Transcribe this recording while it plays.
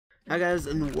Hi guys,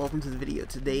 and welcome to the video.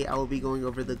 Today I will be going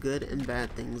over the good and bad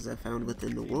things I found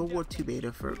within the World War II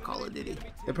beta for Call of Duty.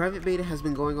 The private beta has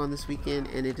been going on this weekend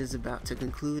and it is about to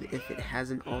conclude if it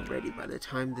hasn't already by the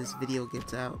time this video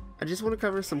gets out. I just want to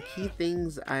cover some key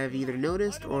things I have either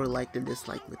noticed or liked and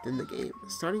disliked within the game.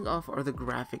 Starting off are the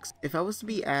graphics. If I was to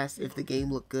be asked if the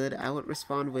game looked good, I would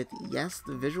respond with yes,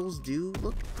 the visuals do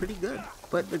look pretty good,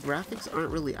 but the graphics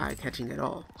aren't really eye-catching at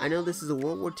all. I know this is a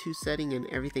World War II setting and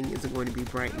everything isn't going to be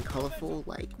bright and colorful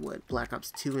like what Black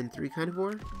Ops 2 and 3 kind of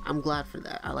were. I'm glad for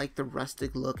that. I like the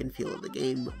rustic look and feel of the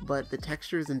game, but the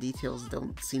textures and details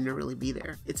don't seem to really be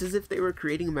there. It's as if they were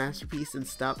creating a masterpiece and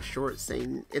stopped short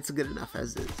saying it's good enough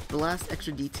as is. The last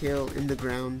extra detail in the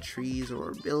ground, trees,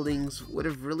 or buildings would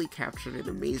have really captured an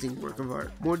amazing work of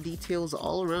art. More details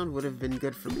all around would have been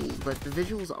good for me, but the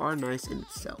visuals are nice in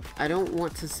itself. I don't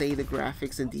want to say the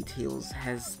graphics and details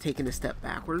has taken a step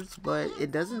backwards, but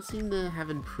it doesn't seem to have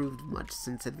improved much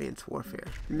since Advanced Warfare.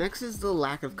 Next is the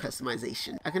lack of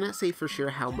customization. I cannot say for sure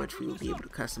how much we will be able to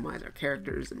customize our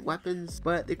characters and weapons,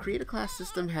 but the create a class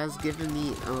system has given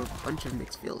me a bunch of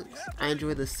mixed feelings. I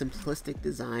enjoy the simplistic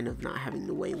design of not having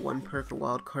to weigh one perk or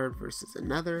wildcard versus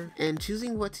another, and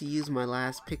choosing what to use my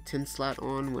last pick 10 slot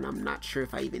on when I'm not sure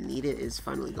if I even need it is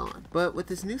finally gone. But with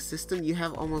this new system, you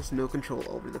have almost no control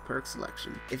over the perk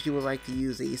selection. If you would like to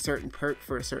use a certain perk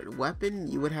for a certain weapon,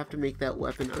 you would have to make that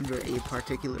weapon under a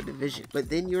particular division, but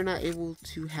then you're not able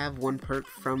to have one perk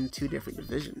from two different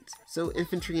divisions. So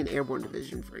infantry and airborne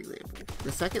division, for example.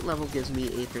 The second level gives me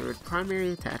a third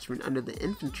primary attachment under the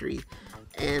infantry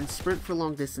and sprint for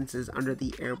long distances under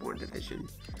the airborne division.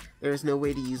 There is no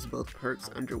way to use both perks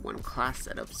under one class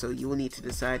setup, so you will need to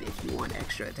decide if you want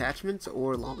extra attachments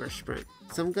or longer sprint.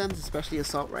 Some guns, especially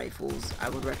assault rifles, I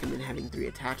would recommend having 3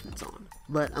 attachments on.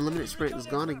 But unlimited sprint is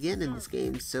gone again in this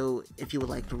game, so if you would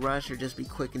like to rush or just be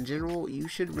quick in general, you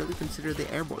should really consider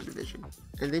the airborne division.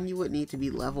 And then you would need to be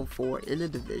level 4 in a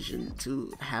division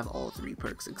to have all 3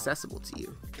 perks accessible to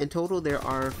you. In total, there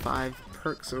are 5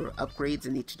 perks or upgrades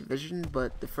in each division,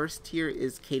 but the first tier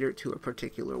is catered to a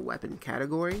particular weapon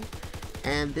category,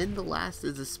 and then the last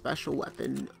is a special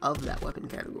weapon of that weapon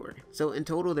category. So in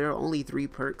total, there are only 3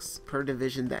 perks per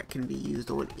division that can be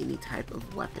used on any type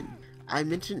of weapon. I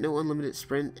mentioned no unlimited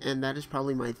sprint, and that is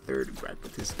probably my third gripe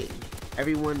with this game.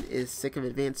 Everyone is sick of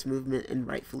advanced movement, and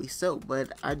rightfully so,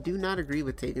 but I do not agree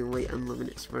with taking away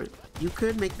unlimited sprint. You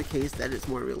could make the case that it's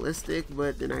more realistic,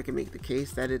 but then I can make the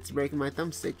case that it's breaking my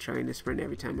thumbstick trying to sprint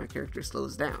every time my character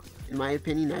slows down. In my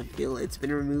opinion, I feel it's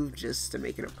been removed just to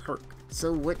make it a perk.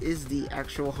 So what is the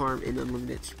actual harm in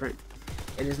unlimited sprint?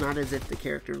 It is not as if the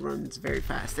character runs very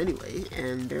fast anyway,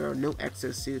 and there are no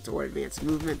exosuits or advanced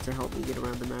movement to help me get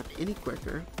around the map any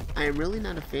quicker. I am really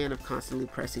not a fan of constantly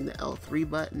pressing the L3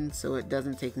 button, so it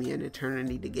doesn't take me an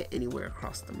eternity to get anywhere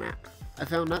across the map. I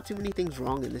found not too many things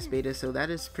wrong in this beta, so that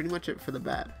is pretty much it for the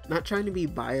bad. Not trying to be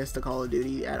biased to Call of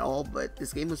Duty at all, but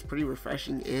this game was pretty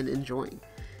refreshing and enjoying.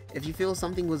 If you feel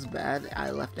something was bad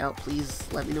I left out, please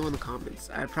let me know in the comments.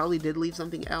 I probably did leave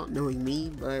something out knowing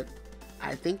me, but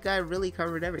I think I really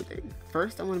covered everything.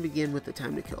 First, I want to begin with the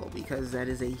time to kill, because that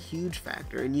is a huge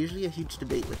factor and usually a huge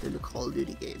debate within the Call of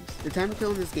Duty games. The time to kill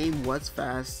in this game was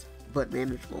fast, but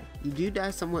manageable. You do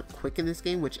die somewhat quick in this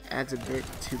game, which adds a bit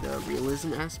to the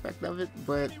realism aspect of it,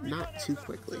 but not too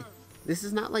quickly. This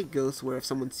is not like Ghost where if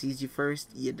someone sees you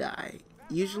first, you die.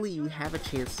 Usually you have a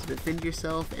chance to defend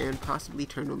yourself and possibly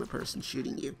turn on the person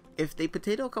shooting you. If they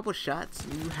potato a couple shots,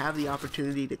 you have the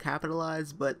opportunity to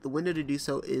capitalize, but the window to do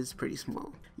so is pretty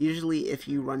small. Usually if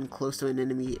you run close to an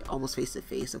enemy almost face to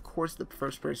face, of course the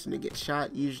first person to get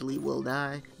shot usually will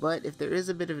die, but if there is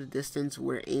a bit of a distance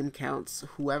where aim counts,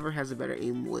 whoever has a better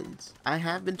aim wins. I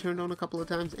have been turned on a couple of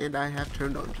times and I have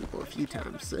turned on people a few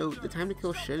times, so the time to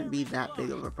kill shouldn't be that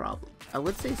big of a problem. I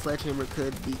would say Sledgehammer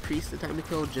could decrease the time to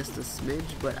kill just a smidge,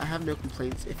 but I have no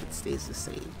complaints if it stays the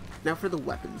same. Now for the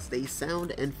weapons, they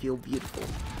sound and feel beautiful.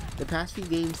 The past few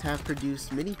games have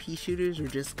produced many pea shooters or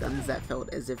just guns that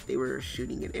felt as if they were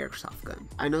shooting an airsoft gun.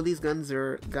 I know these guns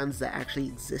are guns that actually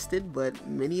existed, but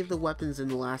many of the weapons in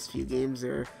the last few games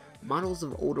are models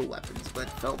of older weapons, but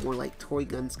felt more like toy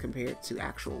guns compared to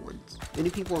actual ones. Many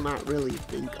people will not really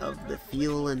think of the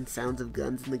feel and sounds of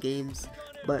guns in the games,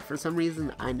 but for some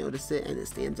reason I notice it and it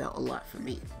stands out a lot for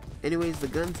me. Anyways, the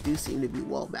guns do seem to be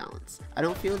well balanced. I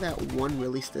don't feel that one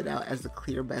really stood out as the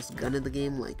clear best gun in the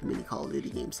game like many Call of Duty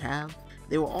games have.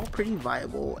 They were all pretty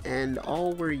viable and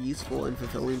all were useful in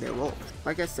fulfilling their roles.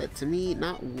 Like I said, to me,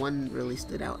 not one really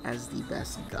stood out as the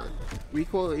best gun.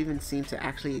 Recoil even seemed to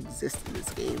actually exist in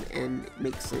this game and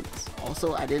makes sense.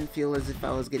 Also, I didn't feel as if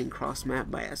I was getting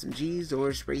cross-mapped by SMGs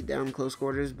or sprayed down close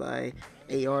quarters by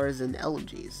ARs and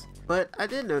LMGs. But I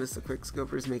did notice the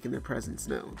quickscopers making their presence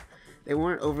known. They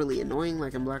weren't overly annoying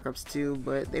like in Black Ops 2,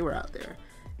 but they were out there.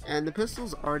 And the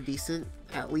pistols are decent,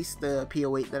 at least the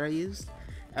P08 that I used.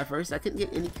 At first I couldn't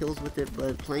get any kills with it,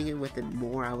 but playing it with it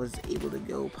more I was able to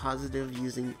go positive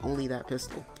using only that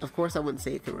pistol. Of course I wouldn't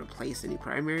say it could replace any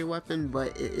primary weapon,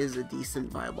 but it is a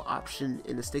decent viable option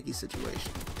in a sticky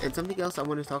situation. And something else I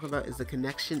want to talk about is the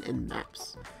connection and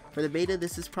maps. For the beta,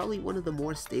 this is probably one of the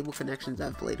more stable connections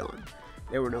I've played on.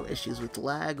 There were no issues with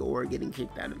lag or getting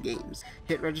kicked out of games.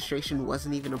 Hit registration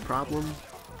wasn't even a problem.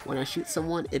 When I shoot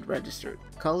someone, it registered.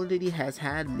 Call of Duty has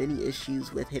had many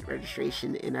issues with hit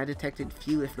registration, and I detected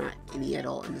few if not any at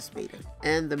all in this beta.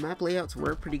 And the map layouts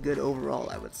were pretty good overall,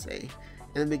 I would say.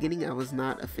 In the beginning I was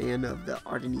not a fan of the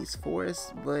Ardennes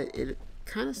Forest, but it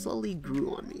kind of slowly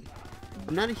grew on me.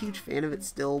 I'm not a huge fan of it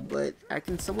still, but I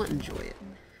can somewhat enjoy it.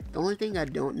 The only thing I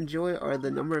don't enjoy are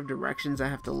the number of directions I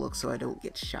have to look so I don't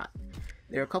get shot.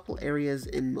 There are a couple areas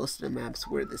in most of the maps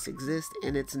where this exists,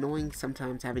 and it's annoying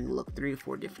sometimes having to look 3 or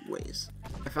 4 different ways.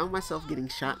 I found myself getting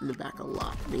shot in the back a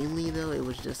lot, mainly though it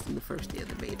was just in the first day of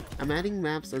the beta. I'm adding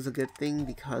maps as a good thing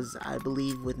because I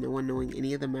believe with no one knowing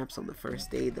any of the maps on the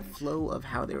first day, the flow of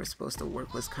how they were supposed to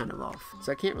work was kind of off.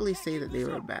 So I can't really say that they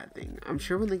were a bad thing. I'm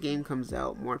sure when the game comes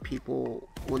out, more people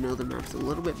will know the maps a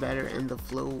little bit better and the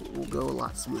flow will go a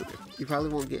lot smoother. You probably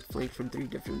won't get flanked from 3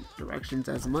 different directions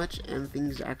as much, and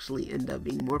things actually end up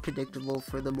being more predictable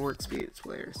for the more experienced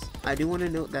players. I do want to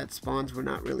note that spawns were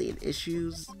not really an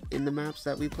issue in the maps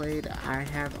that we played. I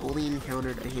have only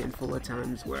encountered a handful of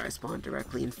times where I spawned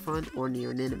directly in front or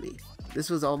near an enemy. This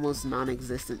was almost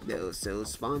non-existent though, so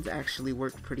spawns actually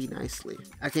worked pretty nicely.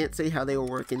 I can't say how they will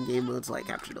work in game modes like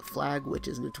Capture the Flag, which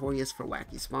is notorious for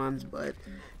wacky spawns, but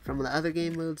from the other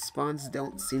game modes, spawns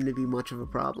don't seem to be much of a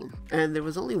problem. And there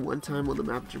was only one time on the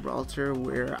map Gibraltar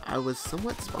where I was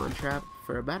somewhat spawn trapped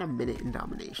for about a minute in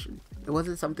domination. It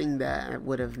wasn't something that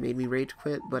would have made me rage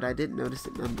quit, but I did notice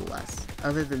it nonetheless.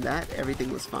 Other than that,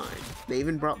 everything was fine. They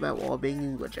even brought back wall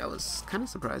banging, which I was kind of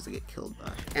surprised to get killed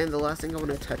by. And the last thing I want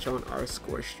to touch on are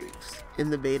score streaks. In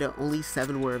the beta, only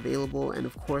 7 were available, and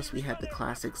of course we had the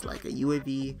classics like a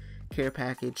UAV, care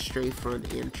package, strafe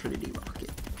front, and Trinity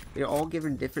rocket. They're all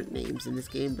given different names in this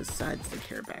game besides the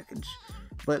care package,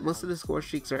 but most of the score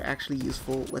streaks are actually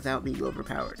useful without being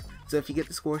overpowered. So if you get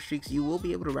the score streaks, you will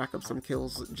be able to rack up some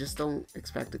kills, just don't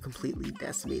expect to completely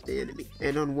decimate the enemy.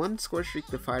 And on one score streak,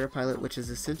 the fighter pilot, which is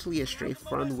essentially a strafe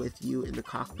run with you in the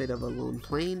cockpit of a lone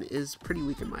plane, is pretty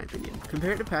weak in my opinion.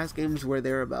 Compared to past games where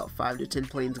there are about 5 to 10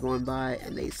 planes going by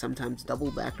and they sometimes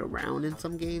double back around in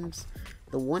some games,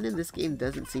 the one in this game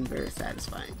doesn't seem very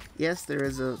satisfying. Yes, there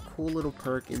is a cool little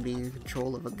perk in being in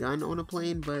control of a gun on a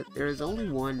plane, but there is only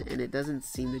one and it doesn't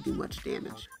seem to do much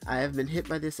damage. I have been hit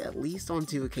by this at least on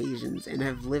 2 occasions and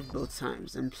have lived both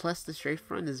times, and plus the strafe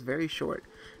run is very short.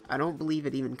 I don't believe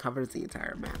it even covers the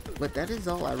entire map. But that is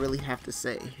all I really have to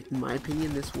say. In my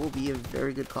opinion, this will be a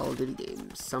very good Call of Duty game,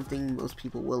 something most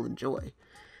people will enjoy.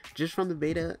 Just from the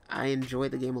beta, I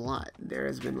enjoyed the game a lot. There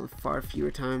has been far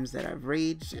fewer times that I've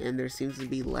raged, and there seems to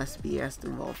be less BS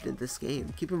involved in this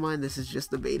game. Keep in mind this is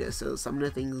just the beta, so some of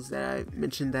the things that I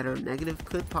mentioned that are negative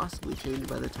could possibly change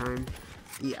by the time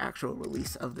the actual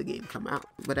release of the game come out.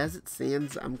 But as it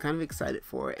stands, I'm kind of excited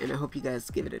for it, and I hope you guys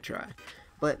give it a try.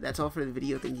 But that's all for the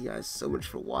video. Thank you guys so much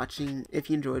for watching. If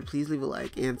you enjoyed, please leave a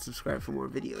like and subscribe for more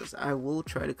videos. I will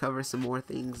try to cover some more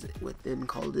things within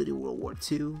Call of Duty World War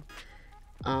II.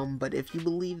 But if you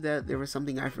believe that there was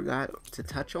something I forgot to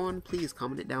touch on, please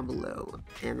comment it down below.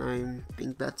 And I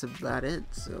think that's about it,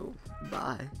 so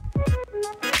bye.